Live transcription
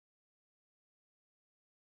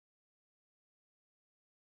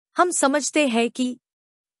हम समझते हैं कि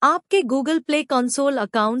आपके गूगल प्ले कंसोल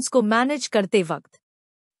अकाउंट्स को मैनेज करते वक्त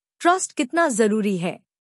ट्रस्ट कितना जरूरी है।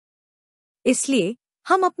 इसलिए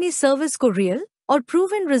हम अपनी सर्विस को रियल और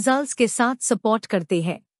प्रूवन रिजल्ट्स के साथ सपोर्ट करते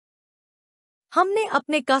हैं। हमने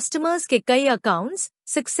अपने कस्टमर्स के कई अकाउंट्स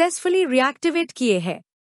सक्सेसफुली रिएक्टिवेट किए हैं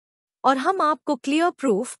और हम आपको क्लियर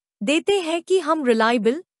प्रूफ देते हैं कि हम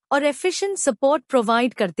रिलायबल और एफिशिएंट सपोर्ट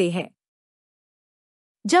प्रोवाइड करते हैं।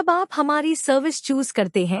 जब आप हमारी सर्विस चूज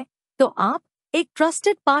करते हैं तो आप एक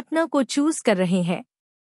ट्रस्टेड पार्टनर को चूज कर रहे हैं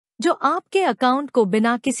जो आपके अकाउंट को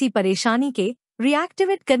बिना किसी परेशानी के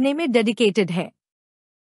रिएक्टिवेट करने में डेडिकेटेड है।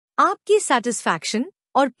 आपकी सैटिस्फैक्शन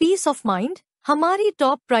और पीस ऑफ माइंड हमारी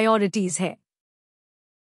टॉप प्रायोरिटीज है।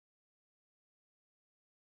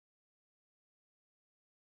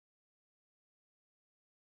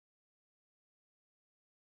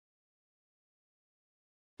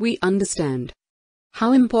 We understand how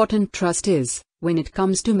important trust is when it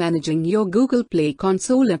comes to managing your Google Play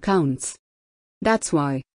console accounts. That's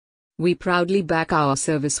why we proudly back our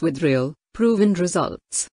service with real, proven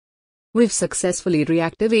results. We've successfully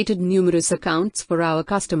reactivated numerous accounts for our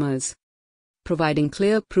customers, providing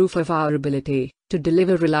clear proof of our ability to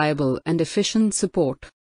deliver reliable and efficient support.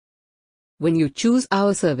 When you choose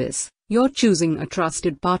our service, you're choosing a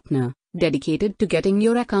trusted partner, dedicated to getting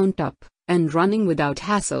your account up and running without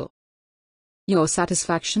hassle. Your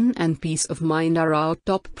satisfaction and peace of mind are our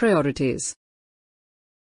top priorities.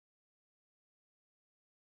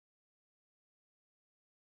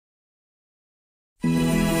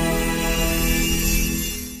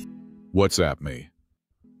 WhatsApp me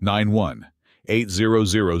 91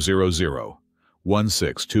 80000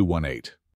 16218.